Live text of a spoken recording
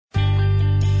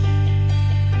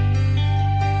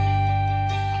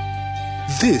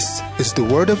This is the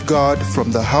Word of God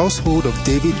from the Household of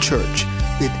David Church.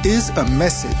 It is a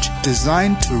message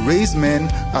designed to raise men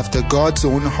after God's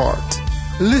own heart.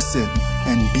 Listen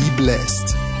and be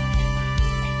blessed.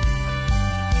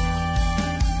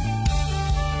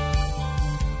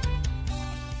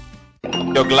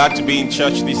 You're glad to be in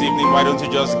church this evening. Why don't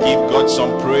you just give God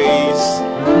some praise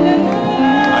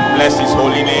and bless His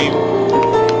holy name?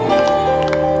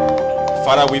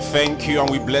 Father, we thank you and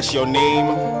we bless your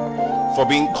name for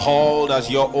being called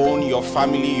as your own, your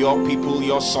family, your people,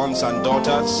 your sons and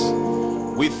daughters.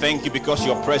 We thank you because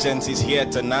your presence is here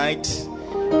tonight.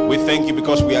 We thank you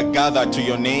because we are gathered to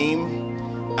your name,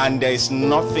 and there is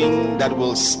nothing that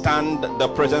will stand the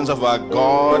presence of our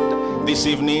God this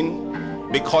evening,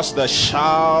 because the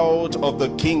shout of the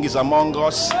King is among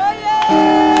us.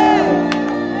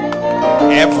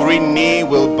 Every knee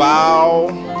will bow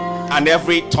and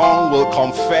every tongue will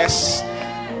confess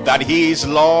that He is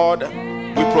Lord.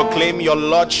 We proclaim your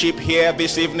Lordship here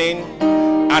this evening,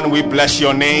 and we bless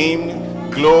your name.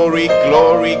 Glory,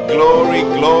 glory, glory,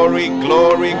 glory,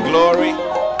 glory, glory.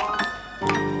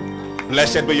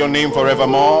 Blessed be your name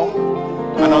forevermore.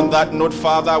 And on that note,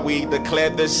 Father, we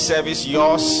declare this service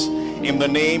yours in the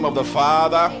name of the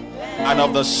Father and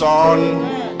of the Son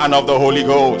and of the Holy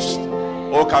Ghost.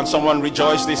 Oh, can someone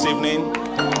rejoice this evening?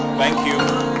 Thank you.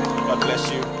 God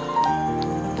bless you.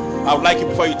 I would like you,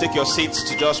 before you take your seats,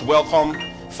 to just welcome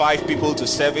 5 people to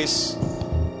service.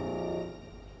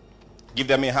 Give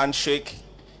them a handshake,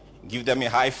 give them a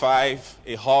high five,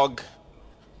 a hug.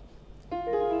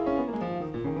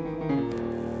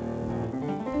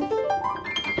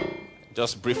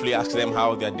 Just briefly ask them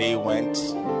how their day went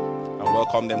and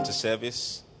welcome them to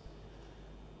service.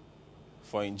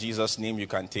 For in Jesus' name you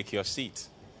can take your seat.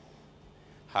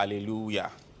 Hallelujah.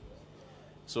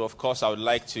 So, of course, I would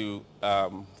like to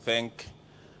thank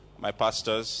my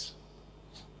pastors,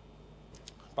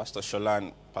 Pastor Shola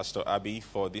and Pastor Abby,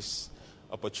 for this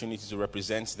opportunity to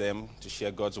represent them, to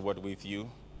share God's word with you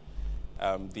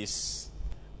this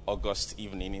August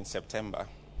evening in September.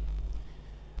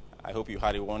 I hope you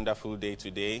had a wonderful day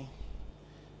today.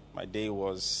 My day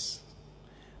was,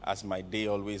 as my day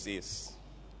always is,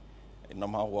 a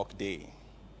normal work day.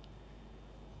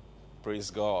 Praise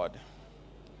God.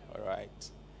 All right.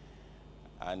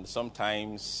 And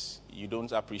sometimes you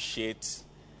don't appreciate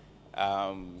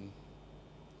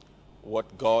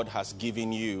what God has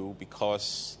given you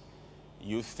because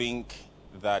you think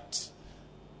that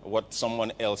what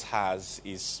someone else has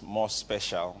is more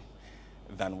special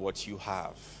than what you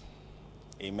have.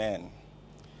 Amen.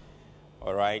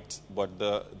 All right. But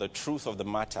the truth of the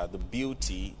matter, the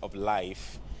beauty of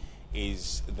life,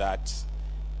 is that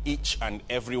each and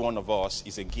every one of us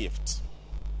is a gift.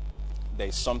 There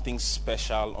is something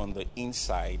special on the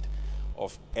inside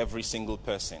of every single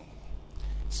person.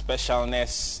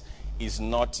 Specialness is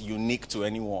not unique to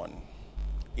anyone.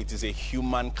 It is a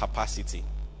human capacity.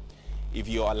 If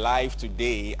you're alive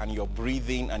today and you're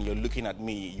breathing and you're looking at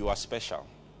me, you are special.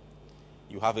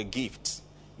 You have a gift.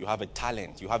 You have a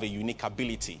talent. You have a unique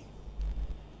ability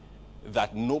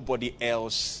that nobody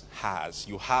else has.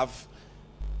 You have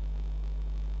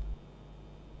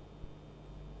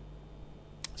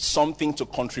something to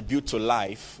contribute to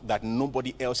life that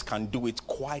nobody else can do it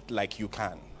quite like you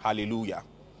can. Hallelujah.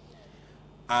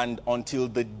 And until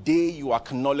the day you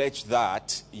acknowledge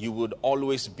that, you would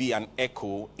always be an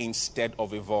echo instead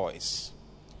of a voice.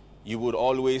 You would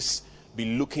always be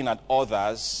looking at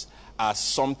others as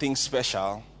something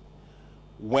special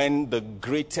when the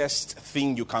greatest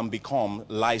thing you can become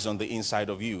lies on the inside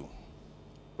of you.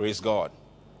 Praise God.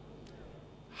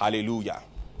 Hallelujah.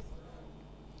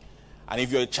 And if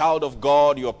you're a child of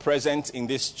God, you're present in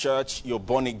this church, you're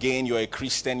born again, you're a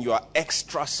Christian, you are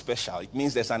extra special. It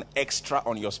means there's an extra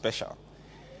on your special.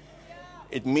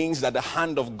 It means that the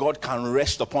hand of God can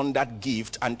rest upon that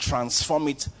gift and transform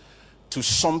it to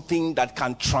something that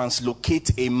can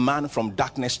translocate a man from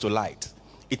darkness to light.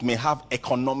 It may have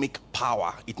economic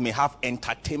power. It may have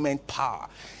entertainment power.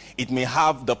 It may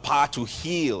have the power to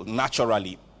heal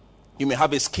naturally. You may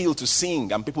have a skill to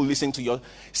sing, and people listen to your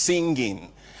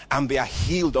singing and they are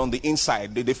healed on the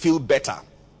inside. They feel better.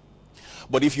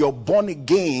 But if you're born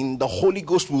again, the Holy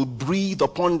Ghost will breathe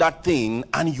upon that thing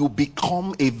and you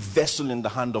become a vessel in the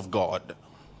hand of God.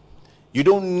 You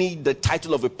don't need the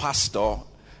title of a pastor,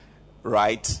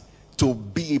 right, to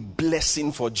be a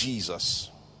blessing for Jesus.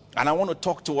 And I want to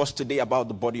talk to us today about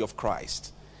the body of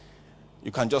Christ.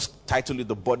 You can just title it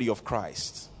the body of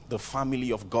Christ, the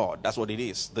family of God. That's what it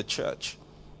is, the church.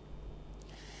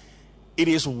 It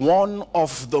is one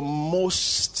of the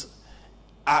most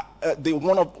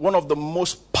one of the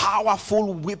most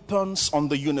powerful weapons on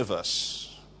the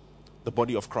universe. the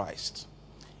body of Christ.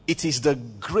 It is the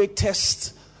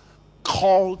greatest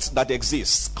cult that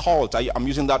exists. Cult, I'm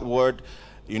using that word,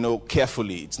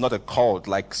 carefully. It's not a cult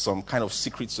like some kind of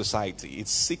secret society.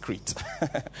 It's secret.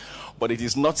 But it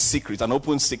is not secret, an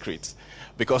open secret.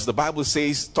 Because the Bible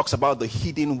talks about the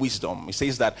hidden wisdom. It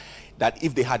says that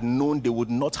if they had known, they would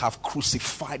not have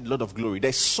crucified the Lord of glory.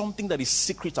 There's something that is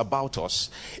secret about us,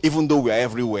 even though we are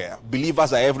everywhere.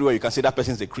 Believers are everywhere. You can say that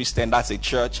person is a Christian, that's a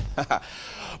church.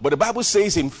 But the Bible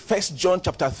says in 1 John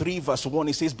chapter 3 verse 1,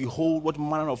 it says, behold, what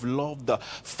manner of love the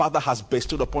Father has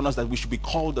bestowed upon us, that we should be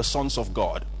called the sons of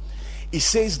God. It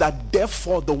says that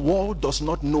therefore the world does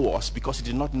not know us because it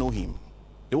did not know him.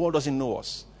 The world doesn't know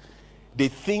us. They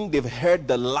think they've heard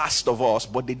the last of us,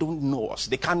 but they don't know us.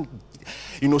 They can't,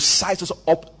 size us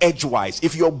up edgewise.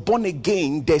 If you're born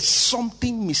again, there's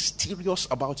something mysterious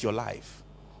about your life.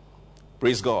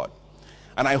 Praise God.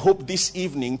 And I hope this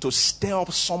evening to stir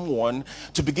up someone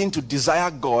to begin to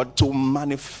desire God to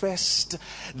manifest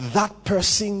that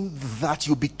person that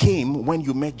you became when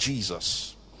you met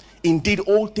Jesus. Indeed,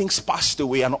 all things passed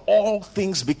away and all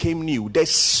things became new.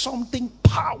 There's something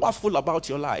powerful about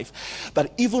your life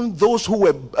that even those who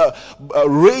were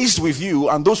raised with you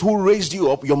and those who raised you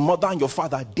up, your mother and your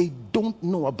father, they don't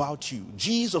know about you.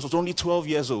 Jesus was only 12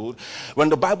 years old. When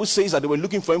the Bible says that they were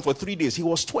looking for him for 3 days, he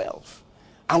was 12.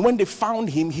 And when they found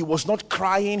him, he was not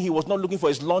crying. He was not looking for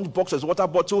his lunchbox, his water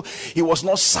bottle. He was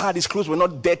not sad. His clothes were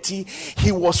not dirty.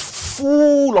 He was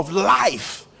full of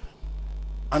life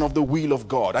and of the will of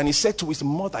God. And he said to his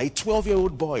mother, a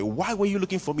 12-year-old boy, why were you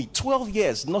looking for me? 12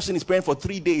 years, not seeing his parents for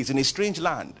 3 days in a strange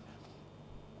land.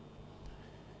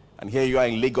 And here you are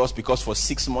in Lagos because for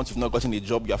 6 months you've not gotten a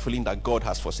job. You are feeling that God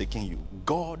has forsaken you.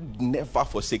 God never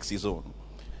forsakes his own.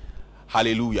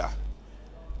 Hallelujah.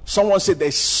 Someone said,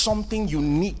 there's something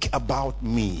unique about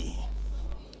me.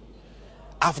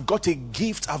 I've got a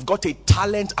gift, I've got a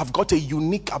talent, I've got a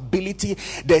unique ability.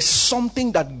 There's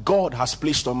something that God has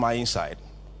placed on my inside.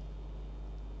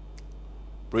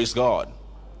 Praise God.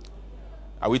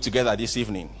 Are we together this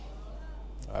evening?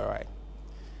 All right.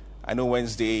 I know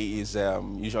Wednesday is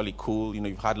usually cool.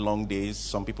 You've had long days.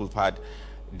 Some people have had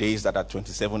days that are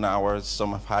 27 hours.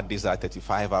 Some have had days that are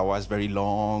 35 hours, very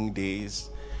long days.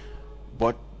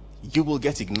 But you will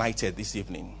get ignited this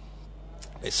evening.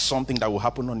 There's something that will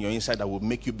happen on your inside that will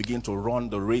make you begin to run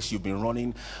the race you've been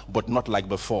running, but not like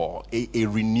before. A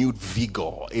renewed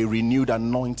vigor, a renewed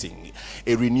anointing,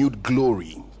 a renewed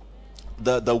glory.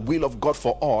 The will of God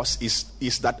for us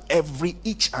is that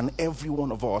each and every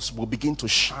one of us will begin to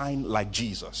shine like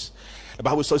Jesus. The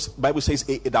Bible says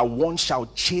that one shall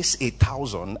chase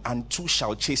 1,000 and two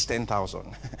shall chase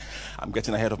 10,000. I'm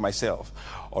getting ahead of myself.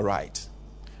 All right.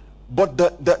 But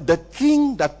the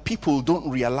thing that people don't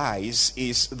realize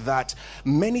is that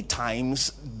many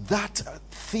times that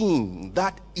thing,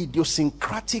 that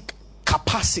idiosyncratic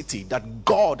capacity that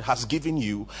God has given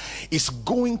you is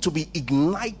going to be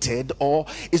ignited or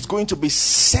is going to be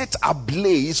set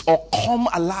ablaze or come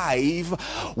alive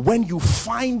when you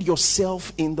find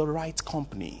yourself in the right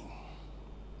company.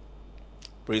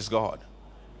 Praise God.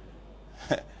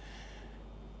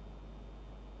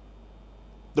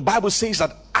 The Bible says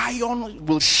that iron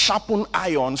will sharpen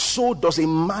iron, so does a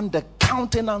man the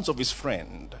countenance of his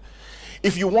friend.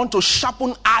 If you want to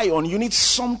sharpen iron, you need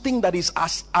something that is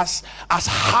as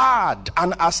hard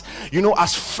and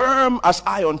as firm as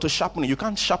iron to sharpen it. You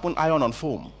can't sharpen iron on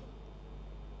foam.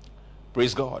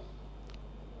 Praise God.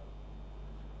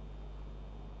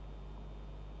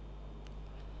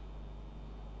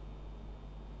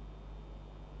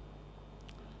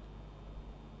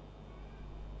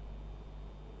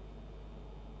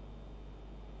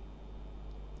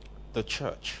 The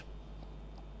church.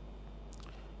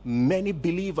 Many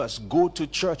believers go to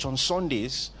church on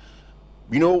Sundays,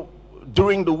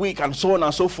 during the week and so on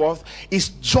and so forth. It's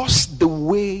just the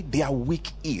way their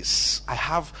week is. I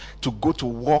have to go to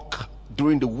work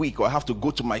during the week, or I have to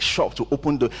go to my shop to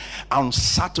open on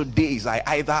Saturdays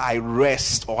I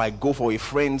rest or I go for a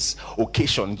friend's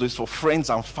occasion. It's for friends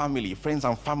and family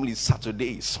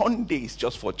Saturdays. Sundays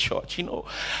just for church.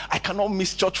 I cannot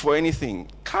miss church for anything.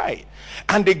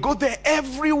 And they go there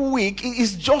every week.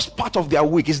 It's just part of their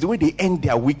week. It's the way they end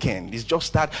their weekend. It's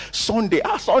just that Sunday,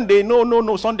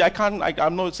 no, Sunday I can't.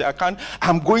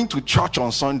 I'm going to church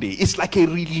on Sunday. It's like a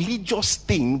religious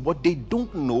thing, but they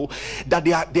don't know that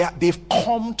they've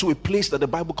come to a place that the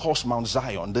Bible calls Mount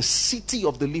Zion, the city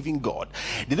of the living God.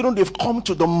 They don't know they've come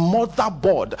to the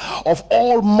motherboard of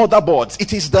all motherboards.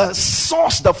 It is the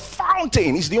source, the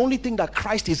fountain. It's the only thing that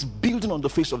Christ is building on the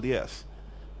face of the earth.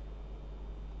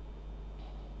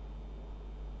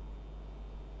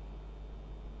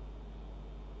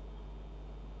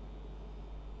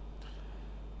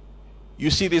 You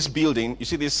see this building, you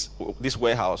see this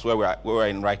warehouse where we're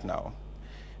in right now.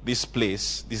 This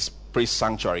place, this praise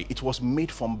sanctuary, it was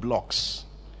made from blocks.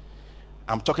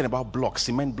 I'm talking about blocks,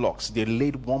 cement blocks. They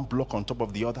laid one block on top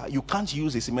of the other. You can't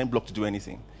use a cement block to do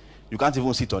anything. You can't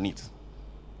even sit on it.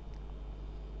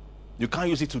 You can't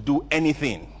use it to do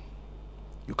anything.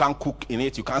 You can't cook in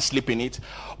it. You can't sleep in it.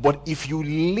 But if you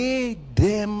lay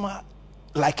them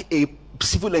like a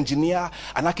civil engineer,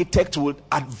 an architect would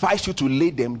advise you to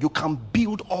lay them, you can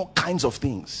build all kinds of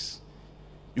things.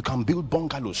 You can build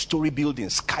bungalows, story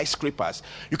buildings, skyscrapers.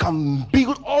 You can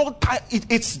build all kinds.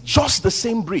 It's just the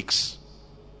same bricks.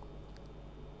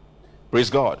 Praise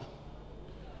God.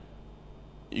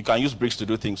 You can use bricks to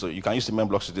do things, so you can use cement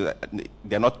blocks to do that.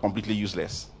 They're not completely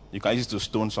useless. You can use it to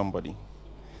stone somebody.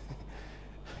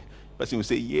 Person will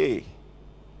say, yay.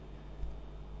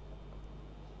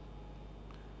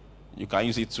 You can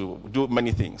use it to do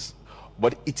many things.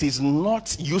 But it is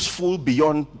not useful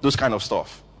beyond those kind of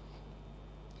stuff.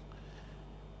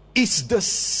 It's the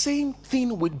same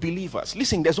thing with believers.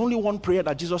 Listen, there's only one prayer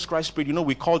that Jesus Christ prayed. You know,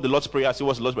 we call the Lord's Prayer. See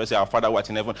what's the Lord's Prayer? Say, our Father who art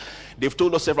in heaven. They've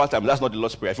told us several times that's not the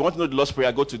Lord's Prayer. If you want to know the Lord's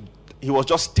Prayer, he was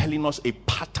just telling us a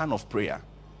pattern of prayer.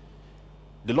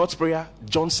 The Lord's Prayer,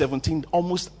 John 17,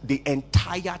 almost the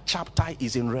entire chapter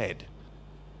is in red.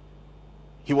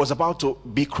 He was about to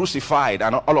be crucified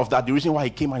and all of that. The reason why he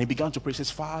came and he began to pray, he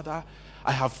says, Father,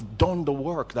 I have done the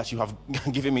work that you have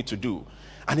given me to do.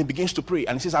 And he begins to pray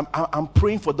and he says, I'm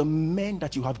praying for the men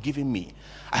that you have given me.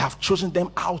 I have chosen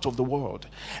them out of the world.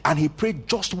 And he prayed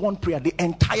just one prayer. The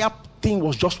entire thing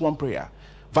was just one prayer.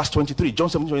 Verse 23, John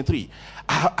 17:23,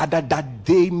 that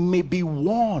they may be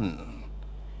one,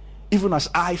 even as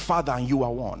I, Father, and you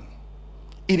are one.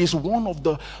 It is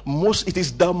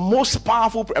the most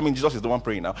powerful prayer. I mean, Jesus is the one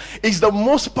praying now. It's the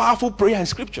most powerful prayer in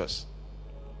scriptures.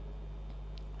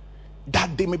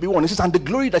 That they may be one. It says, and the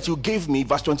glory that you gave me,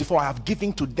 verse 24, I have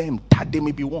given to them, that they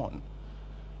may be one.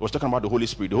 I was talking about the Holy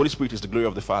Spirit. The Holy Spirit is the glory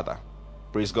of the Father.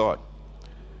 Praise God.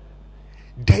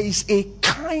 There is a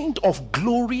kind of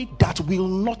glory that will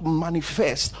not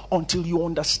manifest until you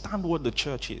understand what the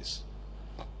church is.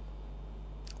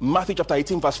 Matthew chapter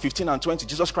 18, verse 15 and 20,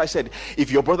 Jesus Christ said,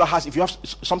 if you have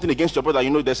something against your brother, you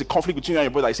know there's a conflict between you and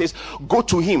your brother, he says, go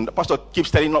to him. The pastor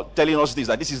keeps telling us this,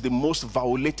 that this is the most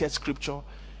violated scripture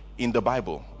in the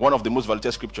Bible. One of the most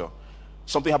violated scripture.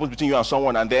 Something happens between you and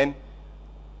someone, and then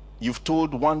you've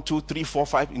told 1, 2, 3, 4,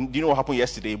 5. Do you know what happened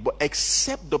yesterday? But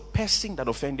except the person that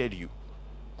offended you.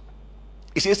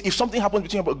 It says, if something happens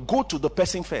between you, go to the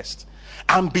person first.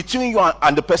 And between you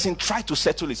and the person, try to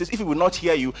settle it. It says, if he will not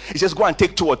hear you, it says, go and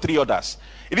take 2 or 3 others.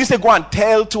 It didn't say, go and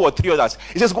tell 2 or 3 others.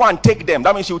 It says, go and take them.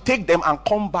 That means you take them and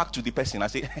come back to the person and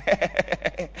say,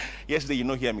 yesterday you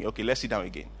not hear me. Okay, let's sit down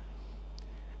again.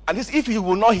 And this, if he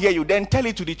will not hear you, then tell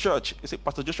it to the church. You say,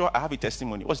 Pastor Joshua, I have a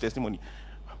testimony. What's the testimony?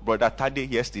 Brother Tade,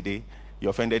 yesterday, he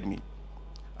offended me.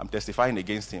 I'm testifying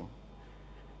against him.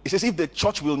 It says, if the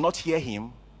church will not hear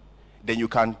him, then you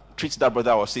can treat that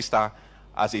brother or sister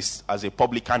as a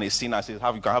publican, a sinner. Says,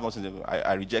 you can have nothing.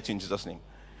 I reject you in Jesus' name.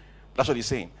 That's what he's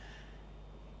saying.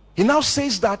 He now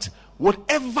says that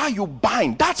whatever you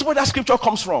bind, that's where that scripture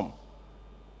comes from.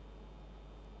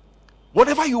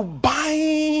 Whatever you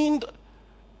bind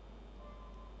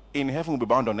in heaven will be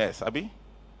bound on earth, Abi?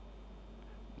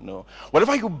 No.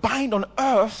 Whatever you bind on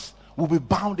earth will be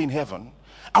bound in heaven.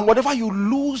 And whatever you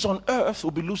lose on earth will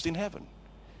be loosed in heaven.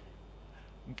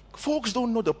 Folks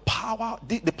don't know the power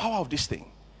of this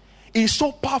thing. It is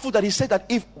so powerful that he said that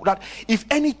if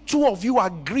any 2 of you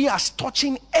agree as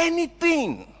touching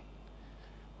anything,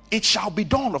 it shall be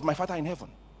done of my Father in heaven.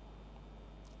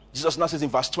 Jesus now says in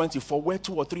verse 24, where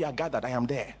 2 or 3 are gathered, I am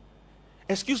there.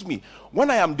 Excuse me, when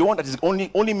I am the one that is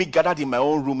only me gathered in my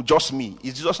own room, just me,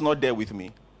 is Jesus not there with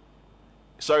me?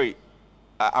 Sorry,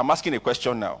 I'm asking a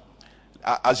question now.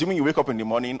 Assuming you wake up in the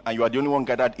morning and you are the only one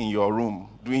gathered in your room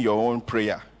doing your own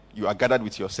prayer, you are gathered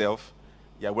with yourself,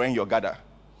 you are wearing your gather,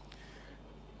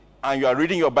 and you are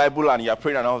reading your Bible and you are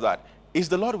praying and all that, is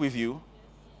the Lord with you?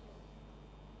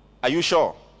 Are you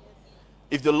sure?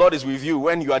 If the Lord is with you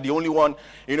when you are the only one,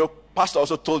 Pastor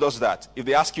also told us that if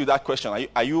they ask you that question,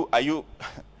 are you the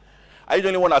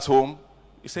only one at home?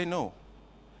 You say no.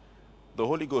 The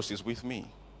Holy Ghost is with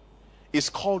me. It's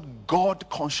called God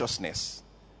consciousness.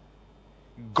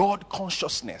 God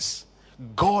consciousness.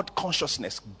 God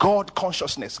consciousness. God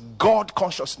consciousness. God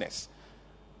consciousness.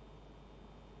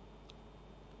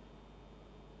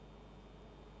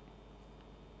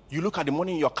 You look at the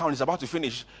money in your account, it's about to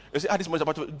finish. You say, this money is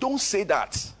about to finish. Don't say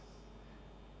that.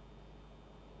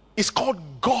 It's called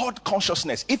God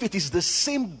consciousness. If it is the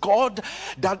same God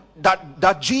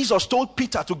that Jesus told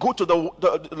Peter to go to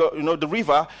the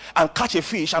river and catch a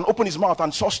fish and open his mouth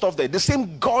and saw stuff there, the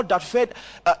same God that fed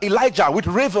Elijah with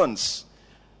ravens,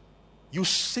 you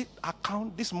sit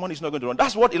account, this money is not going to run.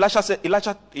 That's what Elisha said.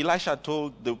 Elisha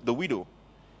told the widow,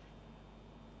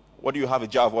 what do you have, a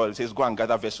jar of oil? It says, go and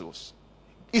gather vessels.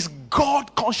 It's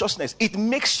God consciousness. It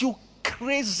makes you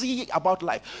crazy about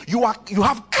life. You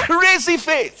have crazy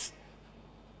faith.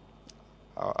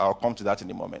 I'll come to that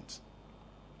in a moment.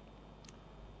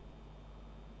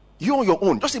 You on your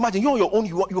own. Just imagine, you on your own,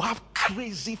 you have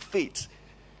crazy faith.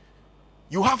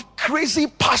 You have crazy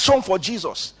passion for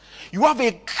Jesus. You have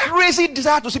a crazy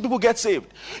desire to see people get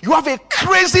saved. You have a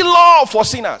crazy love for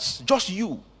sinners. Just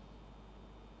you.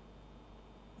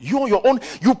 You on your own,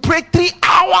 you pray 3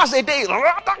 hours a day. No.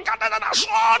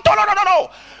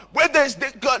 When there's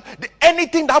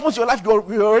anything that happens in your life,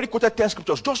 you already quoted 10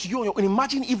 scriptures. Just you on your own.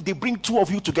 Imagine if they bring 2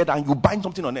 of you together and you bind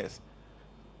something on earth.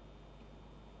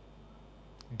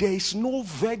 There is no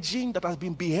virgin that has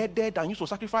been beheaded and used for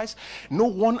sacrifice. No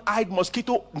one-eyed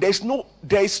mosquito. There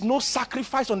is no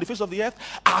sacrifice on the face of the earth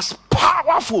as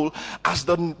powerful as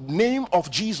the name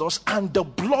of Jesus and the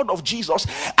blood of Jesus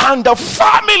and the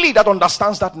family that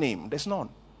understands that name. There's none.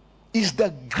 It's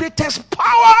the greatest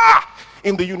power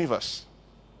in the universe.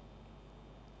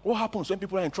 What happens when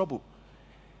people are in trouble?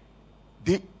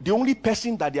 The only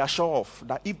person that they are sure of,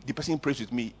 that if the person prays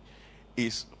with me,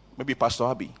 is maybe Pastor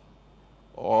Abi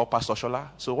or Pastor Shola.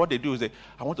 So what they do is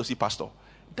I want to see Pastor.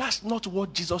 That's not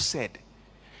what Jesus said.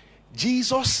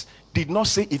 Jesus did not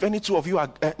say if any 2 of you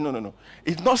are no.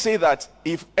 He did not say that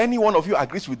if any one of you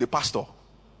agrees with the pastor,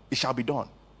 it shall be done.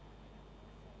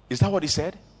 Is that what he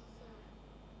said?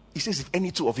 He says if any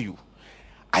 2 of you.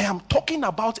 I am talking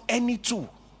about any 2.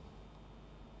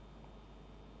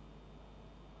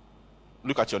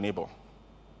 Look at your neighbor.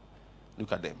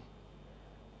 Look at them.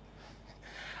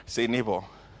 Say, neighbor,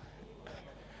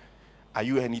 are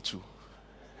you any 2?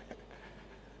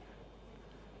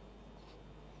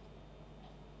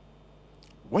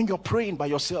 When you're praying by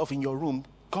yourself in your room,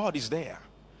 God is there.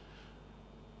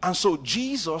 And so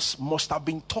Jesus must have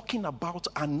been talking about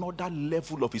another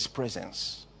level of his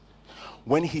presence.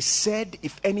 When he said,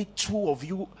 if any 2 of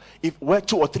you, if where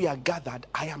 2 or 3 are gathered,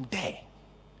 I am there.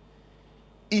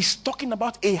 He's talking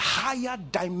about a higher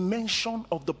dimension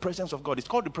of the presence of God. It's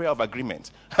called the prayer of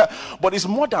agreement. But it's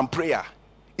more than prayer.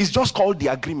 It's just called the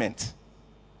agreement.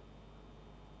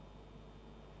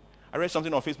 I read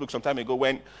something on Facebook some time ago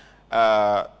when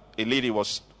a lady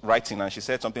was writing and she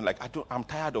said something like, I'm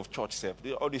tired of church self.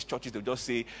 All these churches, they just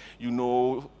say,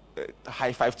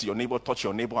 high five to your neighbor, touch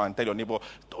your neighbor and tell your neighbor,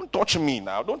 don't touch me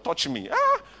now, don't touch me.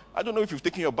 I don't know if you've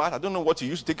taken your bath. I don't know what you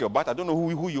used to take your bath. I don't know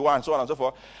who you are and so on and so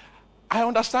forth. I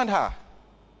understand her.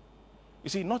 You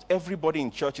see, not everybody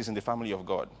in church is in the family of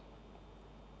God.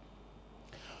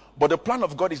 But the plan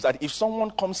of God is that if someone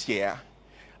comes here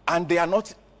and they are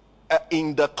not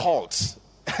in the cult,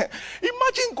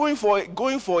 imagine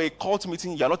going for a cult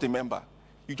meeting, you're not a member.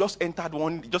 You just entered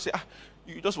one, you just say,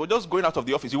 we're just going out of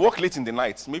the office. You walk late in the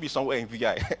night, maybe somewhere in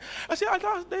VI. I say,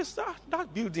 there's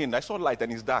that building. I saw light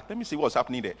and it's dark. Let me see what's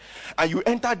happening there. And you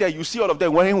enter there, you see all of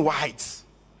them wearing white,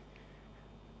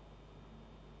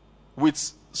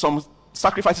 with some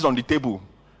sacrifices on the table,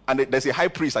 and there's a high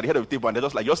priest at the head of the table, and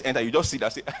they just enter, you just sit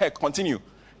and say, hey, continue.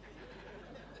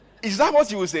 Is that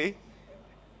what you will say?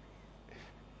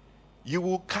 You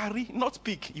will carry, not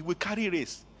pick, you will carry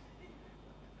race.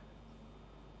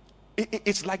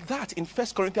 It's like that in 1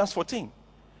 Corinthians 14.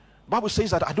 The Bible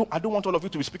says that I don't want all of you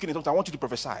to be speaking in tongues, I want you to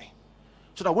prophesy.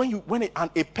 So that when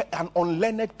an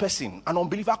unlearned person, an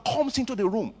unbeliever comes into the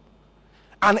room,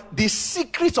 and the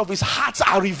secrets of his heart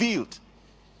are revealed,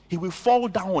 he will fall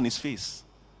down on his face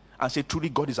and say, truly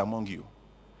God is among you.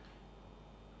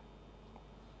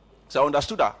 So I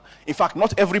understood that. In fact,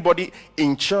 not everybody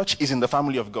in church is in the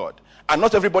family of God. And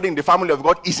not everybody in the family of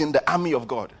God is in the army of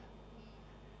God.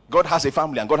 God has a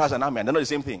family and God has an army, and they're not the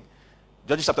same thing.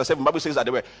 Judges chapter 7, the Bible says that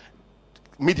they were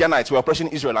Midianites were oppressing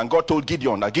Israel, and God told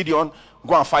Gideon that Gideon,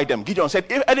 go and fight them. Gideon said,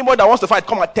 if anybody that wants to fight,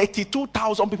 come out.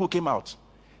 32,000 people came out.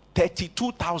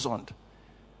 32,000.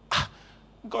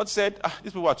 God said,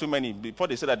 these people are too many. Before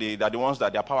they said that they are the ones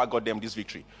that their power got them this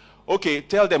victory. Okay,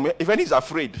 tell them, if any is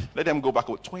afraid, let them go back.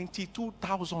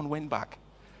 22,000 went back.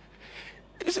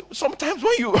 You see, sometimes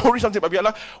when you read something about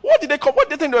Babiola, what did they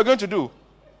think they were going to do?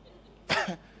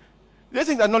 They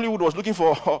think that Nollywood was looking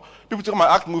for people to come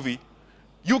and act movie.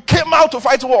 You came out to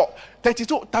fight war.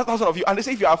 32,000 of you. And they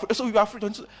say, if you are afraid, so you are afraid.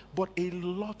 But a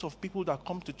lot of people that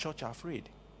come to church are afraid.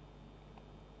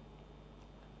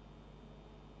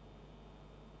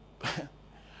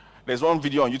 There's one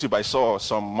video on YouTube I saw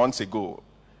some months ago.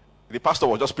 The pastor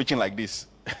was just preaching like this.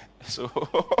 So,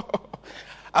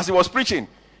 as he was preaching,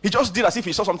 he just did as if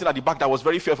he saw something at the back that was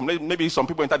very fearful. Maybe some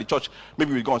people entered the church,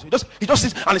 maybe we're gone. He just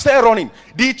sits and he started running.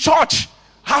 The church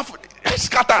half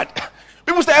scattered.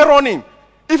 People started running.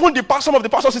 Even some of the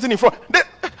pastors sitting in front,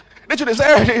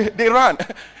 they ran.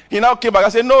 He now came back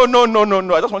and said, no.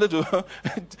 I just wanted to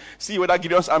see whether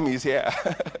Gideon's army is here.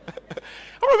 How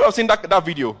many of you have seen that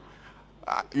video?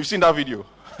 You've seen that video.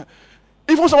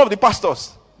 Even some of the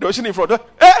pastors, they were sitting in front.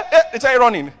 They started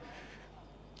running.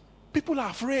 People are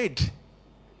afraid.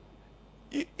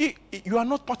 You are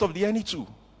not part of the any two.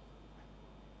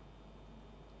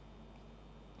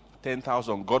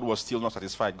 10,000. God was still not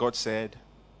satisfied. God said,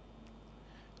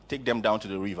 take them down to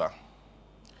the river.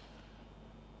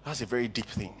 That's a very deep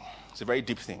thing. It's a very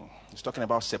deep thing. It's talking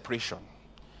about separation.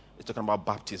 It's talking about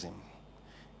baptism.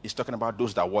 It's talking about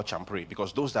those that watch and pray.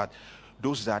 Because those that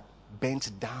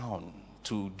bent down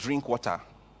to drink water,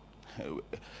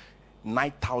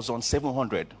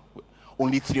 9,700,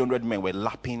 only 300 men were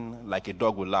lapping like a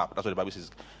dog will lap. That's what the Bible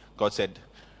says. God said,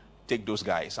 take those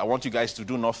guys. I want you guys to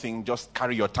do nothing. Just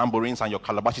carry your tambourines and your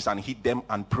calabashes and hit them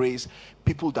and praise.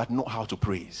 People that know how to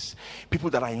praise. People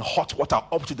that are in hot water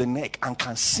up to the neck and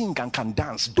can sing and can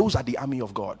dance. Those are the army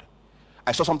of God.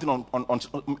 I saw something on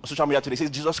social media today. It says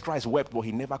Jesus Christ wept, but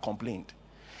he never complained.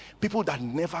 People that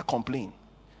never complain.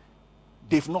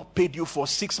 They've not paid you for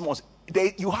 6 months.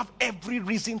 You have every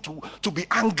reason to be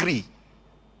angry.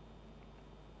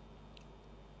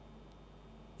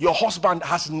 Your husband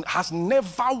has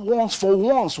never once,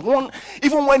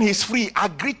 even when he's free,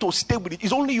 agreed to stay with it.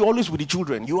 It's only you always with the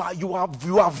children. You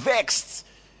are vexed.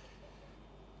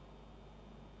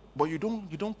 But you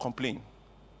don't complain.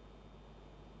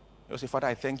 You say, Father,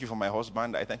 I thank you for my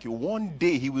husband. I thank you. One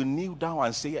day he will kneel down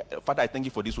and say, Father, I thank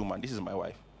you for this woman. This is my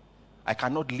wife. I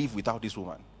cannot live without this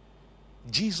woman.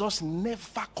 Jesus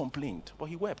never complained, but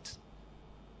he wept.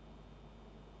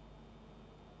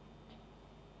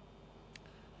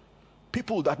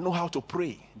 People that know how to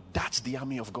pray, that's the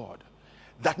army of God.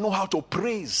 That know how to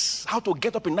praise, how to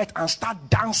get up in night and start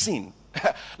dancing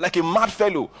like a mad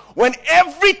fellow when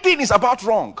everything is about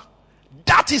wrong.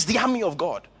 That is the army of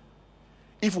God.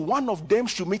 If one of them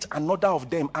should meet another of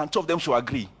them and two of them should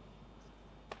agree.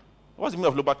 What's the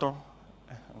meaning of Lobaton?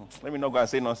 Let me not go and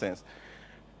say nonsense.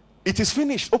 It is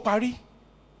finished. Opari.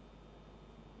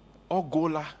 Or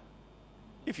Gola.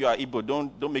 If you are Igbo,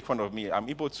 don't make fun of me. I'm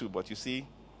Igbo too, but you see,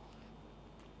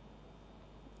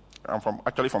 I'm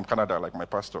actually from Canada, like my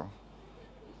pastor.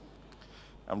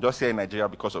 I'm just here in Nigeria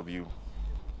because of you.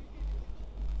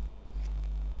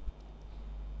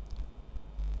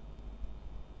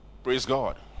 Praise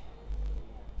God.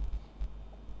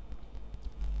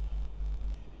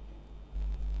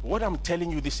 What I'm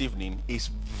telling you this evening is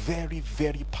very,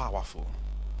 very powerful.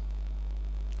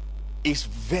 It's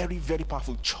very, very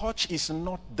powerful. Church is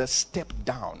not the step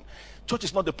down. Church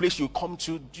is not the place you come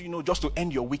to, just to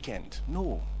end your weekend.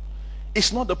 No.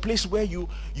 It's not the place where you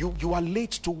are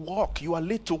late to work. You are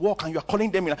late to work and you are calling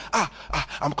them in.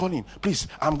 I'm calling. Please,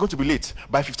 I'm going to be late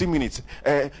by 15 minutes.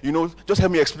 Just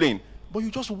help me explain. But you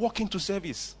just walk into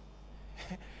service.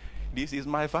 This is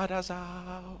my Father's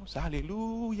house.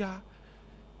 Hallelujah.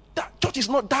 That church is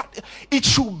not that. It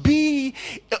should be,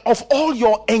 of all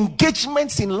your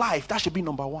engagements in life, that should be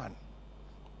number one.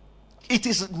 It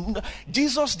is.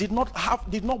 Jesus did not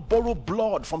borrow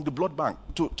blood from the blood bank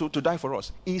to die for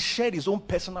us. He shed his own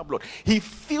personal blood. He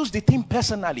feels the thing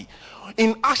personally.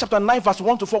 In Acts chapter 9 verse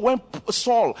 1 to 4, when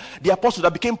Saul, the apostle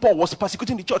that became Paul, was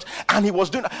persecuting the church, and he was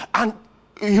doing, and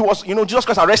he was, Jesus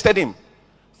Christ arrested him.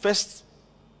 First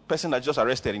person that Jesus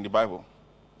arrested in the Bible.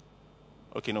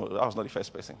 Okay, no, that was not the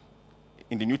first person.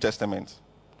 In the New Testament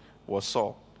was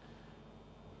Saul.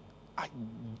 I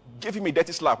gave him a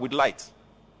dirty slap with light.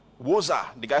 Woza,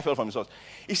 the guy fell from his horse.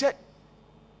 He said,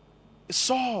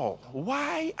 Saul,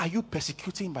 why are you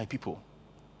persecuting my people?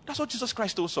 That's what Jesus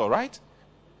Christ told Saul, right?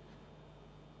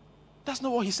 That's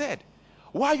not what he said.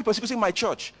 Why are you persecuting my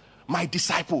church, my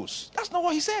disciples? That's not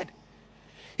what he said.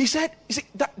 He said,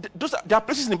 there are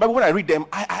places in the Bible when I read them,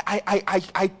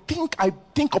 I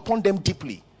think upon them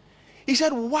deeply. He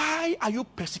said, why are you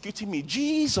persecuting me?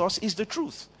 Jesus is the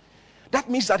truth. That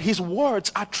means that his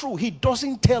words are true. He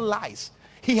doesn't tell lies.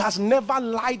 He has never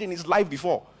lied in his life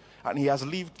before. And he has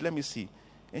lived, let me see,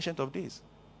 Ancient of Days.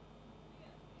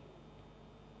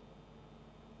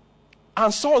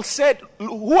 And Saul said,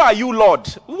 who are you, Lord?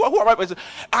 Who am I?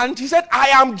 And he said, I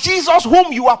am Jesus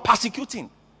whom you are persecuting.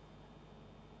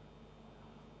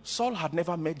 Saul had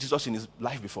never met Jesus in his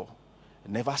life before.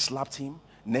 Never slapped him,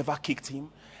 never kicked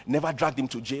him. never dragged him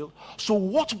to jail. So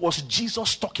what was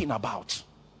Jesus talking about?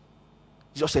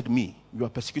 Jesus said, me, you are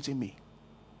persecuting me.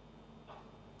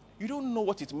 You don't know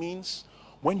what it means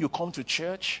when you come to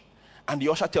church and the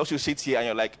usher tells you sit here and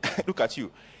you're like, look at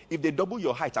you. If they double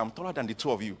your height, I'm taller than the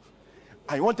two of you.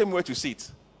 And you want them where to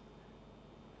sit.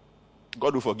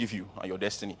 God will forgive you and your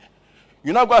destiny.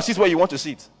 You're not going to sit where you want to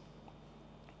sit.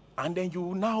 And then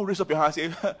you now raise up your hand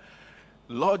and say,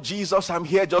 Lord Jesus, I'm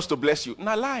here just to bless you.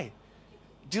 Now lie.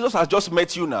 Jesus has just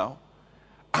met you now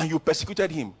and you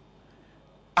persecuted him.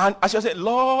 And as you say,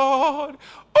 Lord,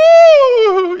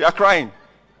 oh, you're crying.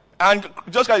 And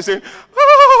just kind of say,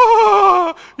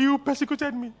 oh, you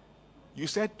persecuted me. You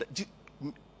said,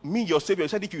 me, your Savior, you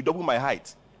said if you double my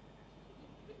height.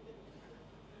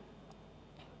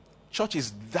 Church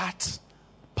is that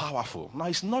powerful. Now,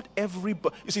 it's not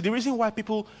everybody. You see, the reason why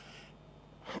people,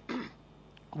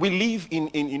 we live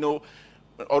in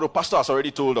although pastor has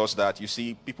already told us that, you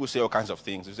see, people say all kinds of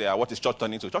things. You say, what is church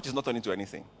turning into? Church is not turning into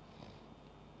anything.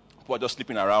 People are just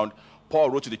sleeping around.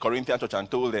 Paul wrote to the Corinthian church and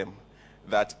told them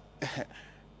that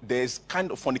there's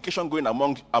kind of fornication going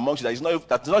amongst you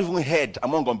that's not even heard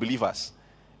among unbelievers.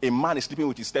 A man is sleeping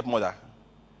with his stepmother.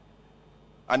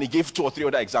 And he gave 2 or 3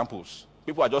 other examples.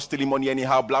 People are just stealing money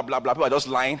anyhow, blah, blah, blah. People are just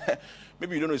lying.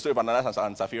 Maybe you don't know the story of Ananias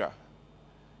and Sapphira.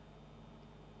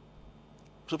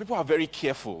 So people are very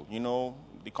careful,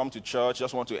 They come to church,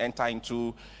 just want to enter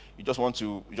into,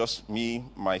 just me,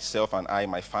 myself and I,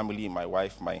 my family, my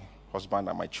wife, my husband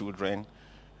and my children.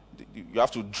 You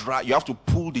have to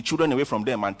pull the children away from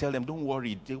them and tell them, don't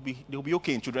worry, they'll be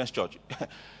okay in children's church.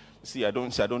 See, I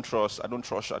don't trust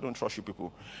you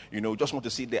people. Just want to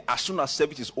see that as soon as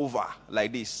service is over,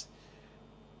 like this,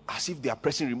 as if they are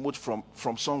pressing remote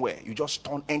from somewhere, you just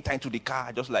enter into the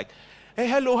car, just like, hey,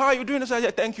 hello, how are you doing? I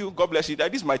said, thank you, God bless you.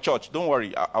 This is my church. Don't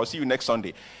worry, I'll see you next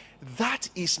Sunday. That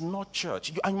is not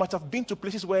church. You might have been to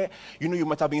places where, you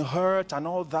might have been hurt and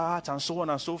all that and so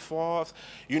on and so forth.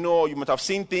 You might have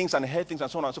seen things and heard things and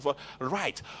so on and so forth.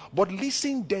 Right. But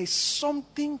listen, there is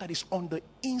something that is on the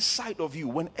inside of you.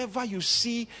 Whenever you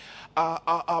see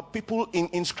people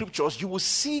in scriptures, you will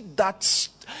see that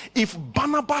if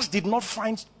Barnabas did not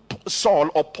find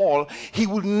Saul or Paul, he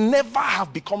would never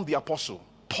have become the apostle.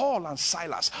 Paul and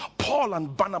Silas, Paul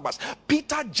and Barnabas,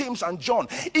 Peter, James, and John.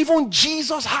 Even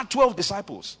Jesus had 12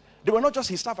 disciples. They were not just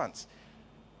his servants.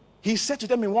 He said to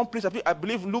them in one place, I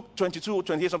believe Luke 22 or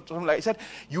 28, something like, he said,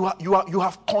 you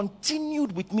have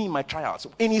continued with me in my trials.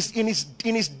 In his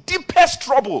deepest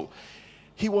trouble,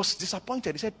 he was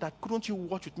disappointed. He said, couldn't you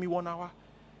watch with me 1 hour?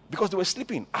 Because they were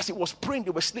sleeping. As he was praying,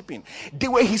 they were sleeping. They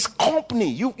were his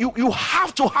company. You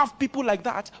have to have people like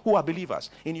that who are believers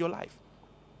in your life.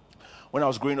 When I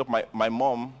was growing up, my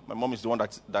mom is the one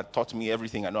that taught me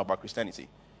everything I know about Christianity.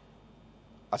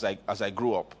 As I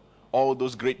grew up, all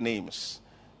those great names,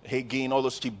 Hagin, all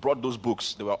those, she brought those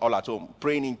books. They were all at home,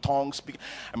 praying in tongues, speaking.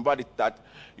 And about it that,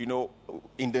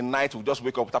 in the night we just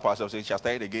wake up, tap ourselves, and she has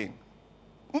started again.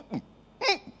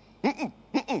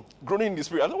 Groaning in the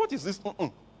spirit. I know, what is this?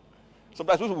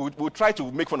 Sometimes we'll try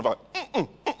to make fun of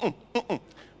her.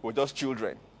 We're just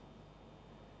children.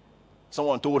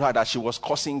 Someone told her that she was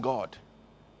cursing God.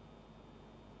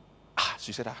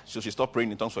 She said, so she stopped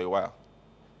praying in tongues for a while.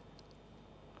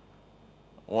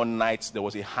 One night, there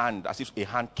was a hand, as if a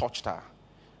hand touched her.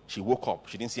 She woke up.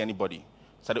 She didn't see anybody.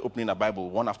 Started opening the Bible,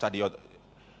 one after the other.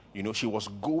 She was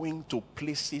going to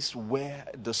places where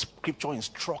the scripture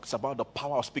instructs about the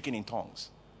power of speaking in tongues.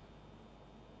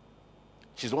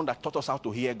 She's the one that taught us how to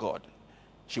hear God.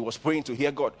 She was praying to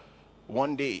hear God.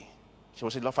 One day, she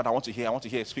was saying, Lord Father, I want to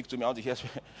hear, speak to me, I want to hear.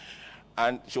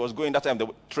 And she was going, that time the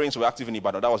trains were active in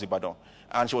Ibadan, that was Ibadan.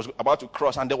 And she was about to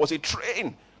cross, and there was a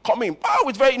train coming.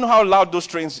 It's very, how loud those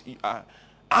trains are.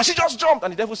 And she just jumped,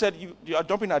 and the devil said, you are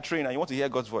jumping at a train, and you want to hear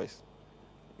God's voice.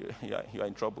 You are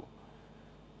in trouble.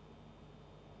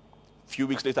 A few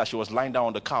weeks later, she was lying down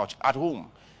on the couch at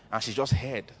home, and she just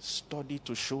heard, study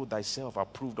to show thyself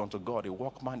approved unto God, a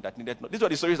workman that needed not. These were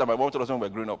the stories that my mom told us when we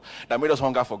were growing up, that made us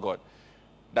hunger for God.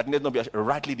 That needed not be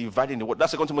rightly dividing the word.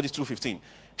 That's 2 Timothy 2:15.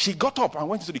 She got up and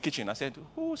went into the kitchen. I said,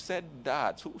 who said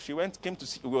that? Came to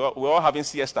see, we were all having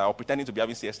siesta or pretending to be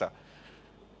having siesta.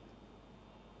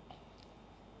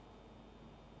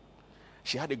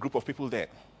 She had a group of people there.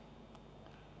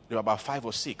 There were about 5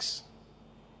 or 6.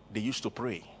 They used to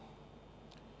pray.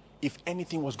 If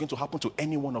anything was going to happen to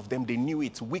any one of them, they knew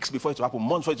it weeks before it would happen,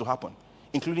 months before it would happen,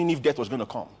 including if death was going to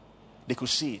come. They could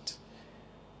see it.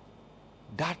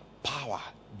 That power,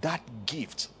 that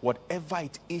gift, whatever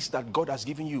it is that God has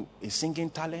given you, a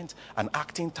singing talent, an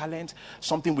acting talent,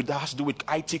 something that has to do with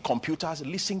IT, computers,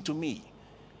 listen to me.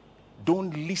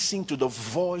 Don't listen to the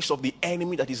voice of the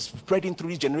enemy that is spreading through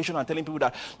this generation and telling people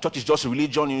that church is just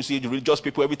religion. You see, the religious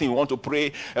people, everything we want to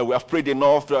pray, we have prayed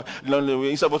enough.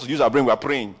 Instead of us to use our brain, we are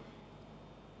praying.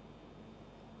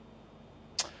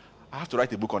 I have to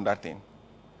write a book on that thing.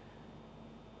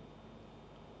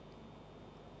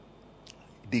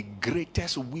 The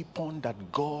greatest weapon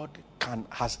that God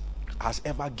has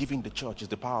ever given the church is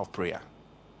the power of prayer.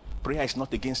 Prayer is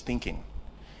not against thinking.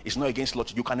 It's not against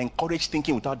logic. You can encourage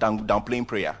thinking without downplaying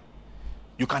prayer.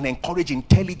 You can encourage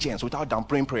intelligence without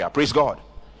downplaying prayer. Praise God.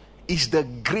 It's the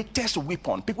greatest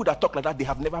weapon. People that talk like that, they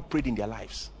have never prayed in their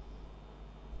lives.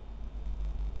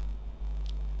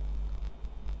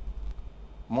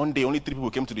 Monday, only 3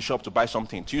 people came to the shop to buy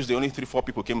something. Tuesday, only 3-4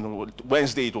 people came.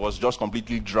 Wednesday, it was just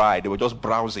completely dry. They were just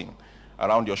browsing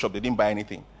around your shop. They didn't buy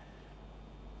anything.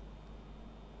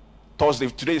 Thursday,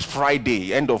 today is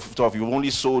Friday, end of 12. You've only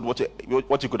sold what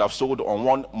you could have sold on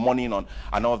one morning on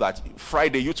and all that.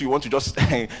 Friday, you want to just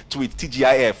tweet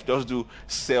TGIF, just do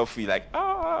selfie like,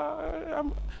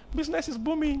 business is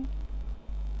booming.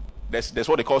 There's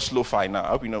what they call slow fi now. I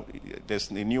hope you know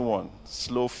there's a new one,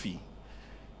 slow fi.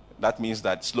 That means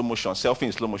that slow motion, selfie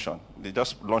in slow motion. They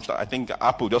just launched that. I think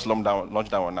Apple just launched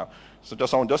that one now. So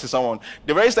someone.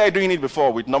 They already started doing it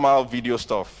before with normal video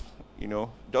stuff.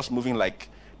 Just moving like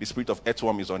the spirit of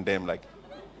earthworm is on them. Like,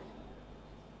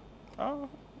 I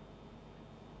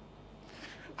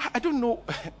don't know.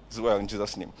 As well, in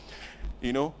Jesus' name.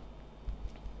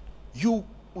 You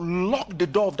lock the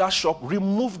door of that shop,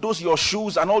 remove your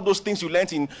shoes and all those things you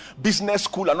learned in business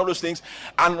school and all those things,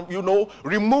 and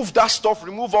remove that stuff,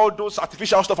 remove all those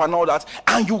artificial stuff and all that,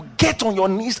 and you get on your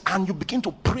knees and you begin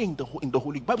to pray in the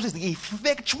Holy Bible says the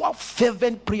effectual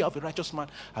fervent prayer of a righteous man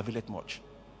availeth much.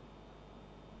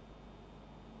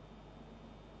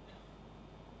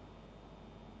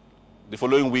 The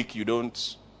following week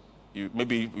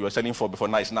maybe you were selling 4 before,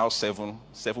 now it's now 7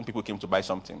 people came to buy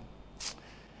something.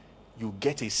 You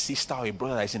get a sister or a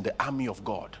brother that is in the army of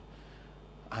God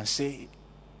and say,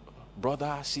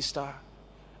 brother, sister,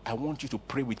 I want you to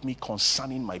pray with me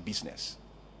concerning my business.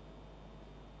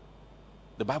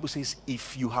 The Bible says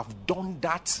if you have done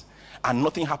that and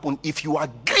nothing happened, if you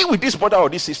agree with this brother or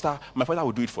this sister, my Father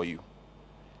will do it for you.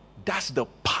 That's the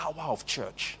power of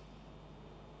church.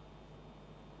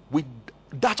 With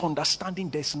that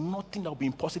understanding, there's nothing that will be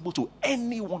impossible to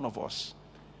any one of us.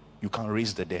 You can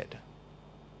raise the dead.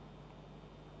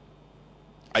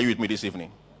 Are you with me this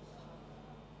evening?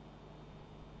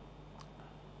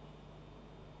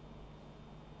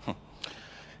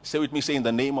 Say with me, say, in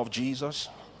the name of Jesus,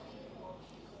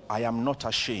 I am not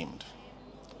ashamed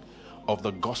of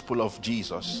the gospel of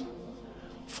Jesus,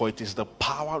 for it is the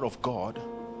power of God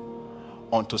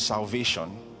unto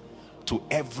salvation to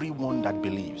everyone that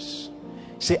believes.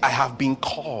 Say, I have been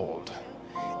called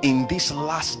in these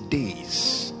last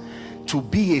days to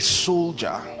be a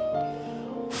soldier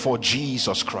for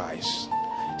Jesus Christ.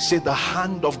 Say, the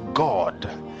hand of God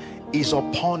is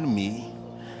upon me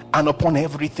and upon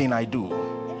everything I do.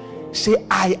 Say,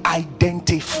 I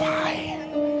identify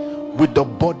with the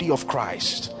body of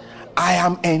Christ. I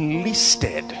am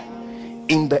enlisted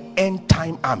in the end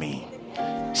time army.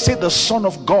 Say, the Son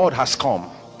of God has come.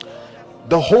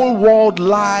 The whole world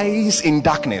lies in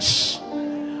darkness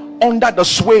under the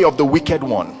sway of the wicked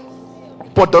one,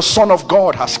 but the Son of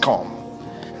God has come,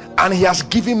 and he has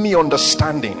given me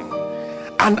understanding,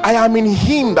 and I am in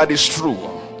him that is true,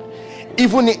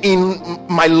 even in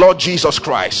my Lord Jesus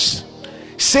Christ.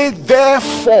 Say,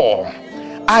 therefore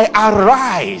I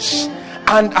arise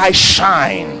and I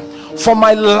shine, for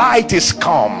my light is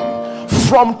come.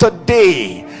 From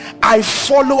today I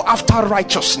follow after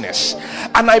righteousness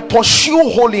and I pursue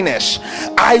holiness.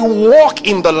 I walk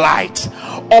in the light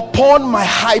upon my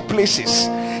high places.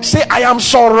 Say, I am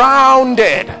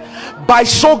surrounded by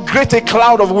so great a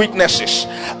cloud of witnesses.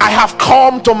 I have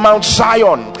come to Mount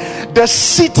Zion, the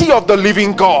city of the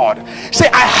living God. Say,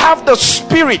 I have the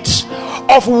spirit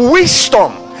of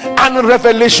wisdom and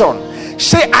revelation.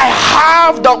 Say, I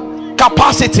have the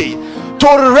capacity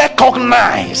to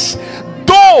recognize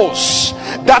those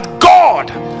that God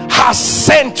has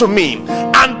sent to me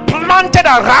and planted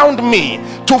around me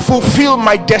to fulfill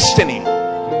my destiny.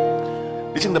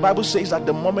 Listen, the Bible says that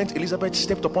the moment Elizabeth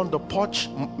stepped upon the porch,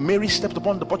 Mary stepped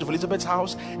upon the porch of Elizabeth's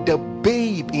house, the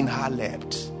babe in her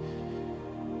leapt.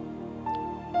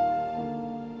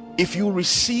 If you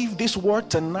receive this word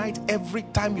tonight, every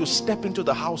time you step into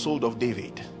the household of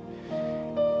David,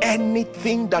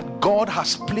 anything that God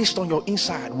has placed on your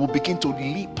inside will begin to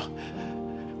leap.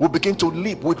 Will begin to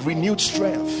leap with renewed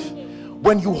strength.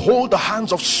 When you hold the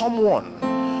hands of someone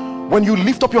When you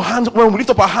lift up your hands, when we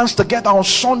lift up our hands together on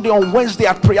Sunday, on Wednesday,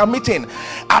 at prayer meeting,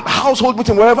 at household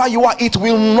meeting, wherever you are, it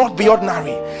will not be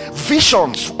ordinary.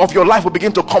 Visions of your life will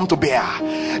begin to come to bear.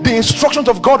 The instructions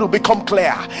of God will become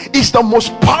clear. It's the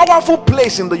most powerful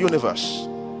place in the universe,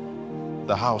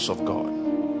 the house of God.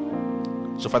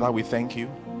 So Father, we thank you,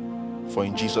 for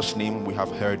in Jesus' name we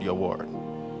have heard your word.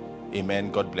 Amen.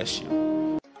 God bless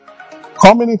you.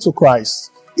 Coming into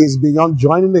Christ is beyond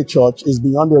joining a church, is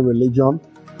beyond a religion.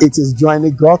 It is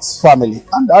joining God's family.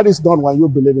 And that is done when you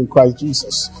believe in Christ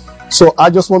Jesus. So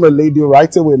I just want to lead you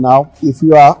right away now. If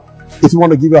you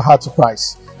want to give your heart to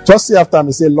Christ, just say after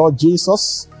me, say, Lord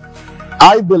Jesus,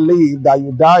 I believe that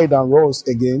you died and rose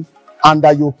again and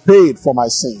that you paid for my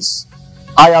sins.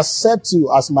 I accept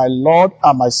you as my Lord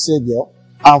and my Savior,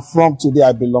 and from today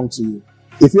I belong to you.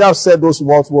 If you have said those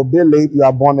words, will be late, you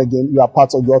are born again, you are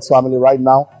part of God's family right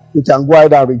now. You can go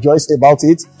ahead and rejoice about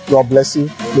it. God bless you.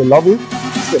 We love you.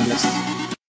 Stay blessed.